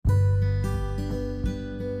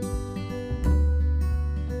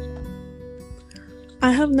I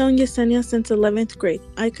have known Yesenia since 11th grade.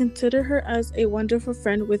 I consider her as a wonderful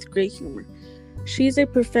friend with great humor. She's a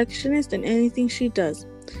perfectionist in anything she does.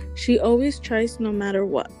 She always tries no matter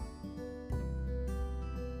what.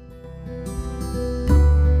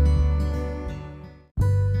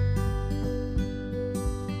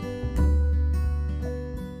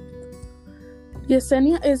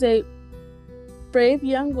 Yesenia is a brave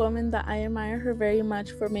young woman that I admire her very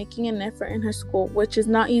much for making an effort in her school, which is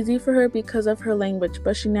not easy for her because of her language,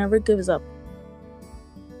 but she never gives up.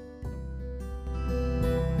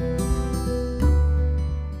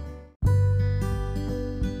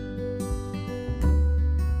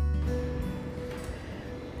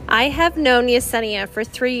 I have known Yesenia for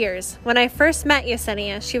 3 years. When I first met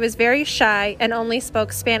Yesenia, she was very shy and only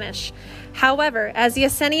spoke Spanish. However, as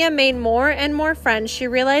Yesenia made more and more friends, she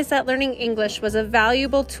realized that learning English was a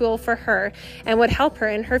valuable tool for her and would help her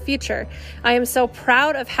in her future. I am so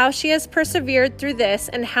proud of how she has persevered through this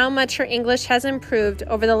and how much her English has improved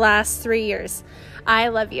over the last 3 years. I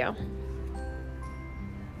love you.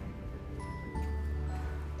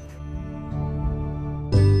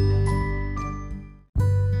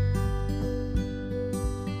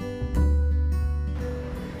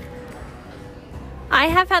 I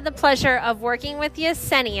have had the pleasure of working with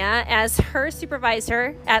Yesenia as her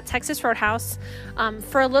supervisor at Texas Roadhouse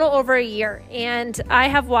for a little over a year, and I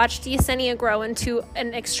have watched Yesenia grow into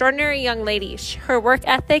an extraordinary young lady. Her work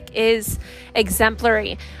ethic is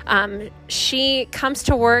exemplary. She comes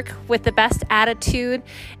to work with the best attitude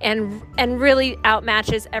and really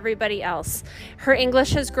outmatches everybody else. Her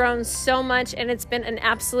English has grown so much, and it's been an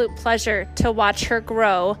absolute pleasure to watch her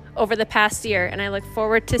grow over the past year, and I look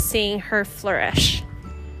forward to seeing her flourish.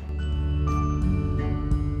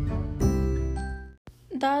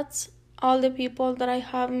 That's all the people that I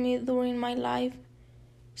have met during my life.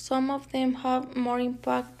 Some of them have more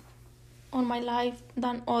impact on my life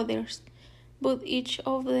than others, but each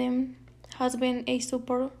of them has been a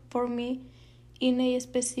support for me in a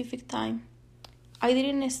specific time. I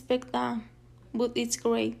didn't expect that, but it's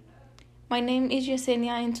great. My name is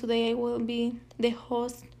Yesenia, and today I will be the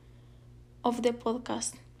host of the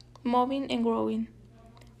podcast, Moving and Growing.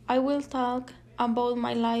 I will talk about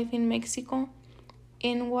my life in Mexico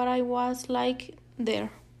and what I was like there.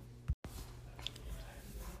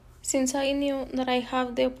 Since I knew that I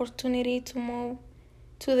have the opportunity to move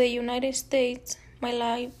to the United States, my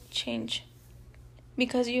life changed.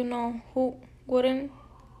 Because who wouldn't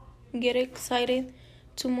get excited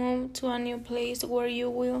to move to a new place where you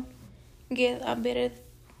will get a better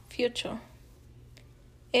future?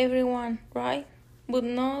 Everyone, right? But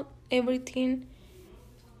not everything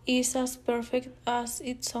is as perfect as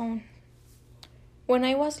it sounds. When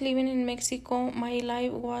I was living in Mexico, my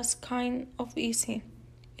life was kind of easy.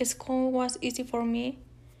 School was easy for me.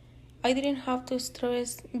 I didn't have to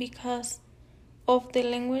stress because of the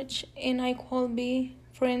language, and I could be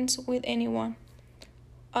friends with anyone.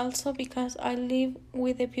 Also because I live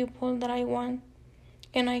with the people that I want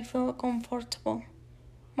and I feel comfortable.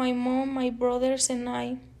 My mom, my brothers, and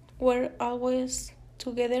I were always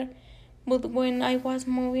together, but when I was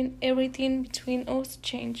moving, everything between us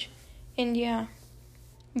changed. And yeah,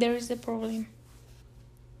 there is the problem.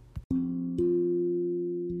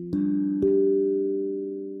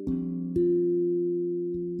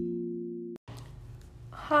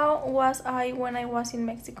 How was I when I was in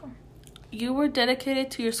Mexico? You were dedicated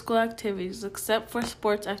to your school activities, except for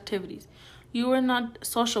sports activities. You were not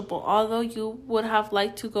sociable, although you would have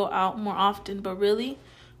liked to go out more often, but really,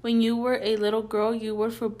 when you were a little girl, you were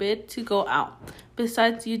forbid to go out.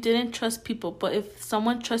 Besides, you didn't trust people, but if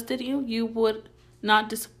someone trusted you, you would not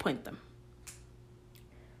disappoint them.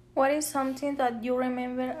 What is something that you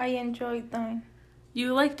remember I enjoyed doing?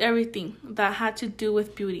 You liked everything that had to do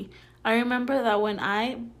with beauty. I remember that when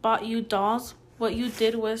I bought you dolls, what you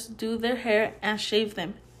did was do their hair and shave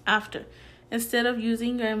them after, instead of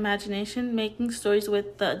using your imagination making stories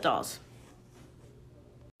with the dolls.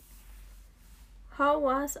 How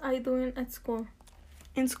was I doing at school?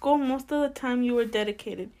 In school, most of the time you were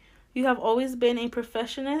dedicated. You have always been a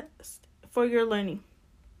perfectionist for your learning.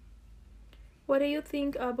 What do you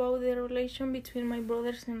think about the relation between my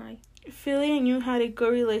brothers and I? Philly and you had a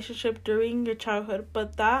good relationship during your childhood,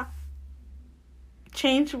 but that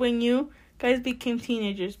changed when you guys became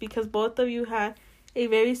teenagers because both of you had a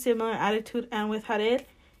very similar attitude, and with Jared,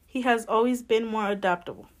 he has always been more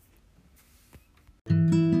adaptable.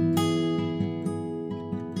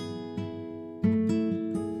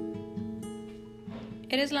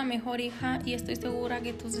 Eres la mejor hija y estoy segura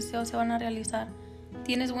que tus deseos se van a realizar.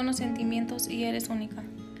 Tienes buenos sentimientos y eres única.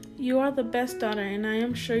 You are the best daughter, and I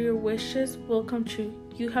am sure your wishes will come true.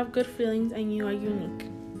 You have good feelings, and you are unique.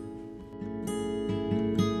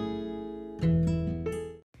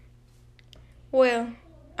 Well,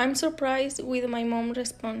 I'm surprised with my mom's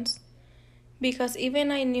response, because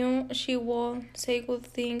even I knew she would say good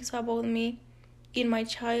things about me in my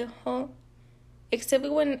childhood, except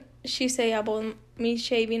when she said about me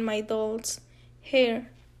shaving my doll's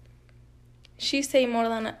hair. She said more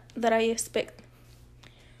than that I expect.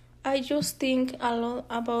 I just think a lot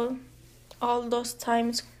about all those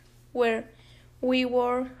times where we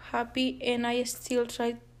were happy, and I still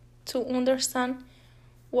try to understand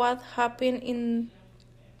what happened in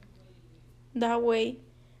that way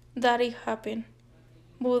that it happened.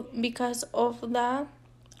 But because of that,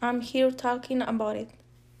 I'm here talking about it.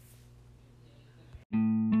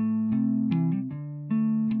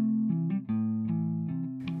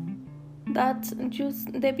 That's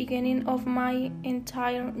just the beginning of my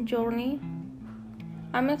entire journey.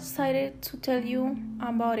 I'm excited to tell you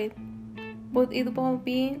about it, but it will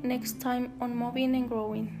be next time on Moving and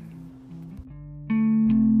Growing.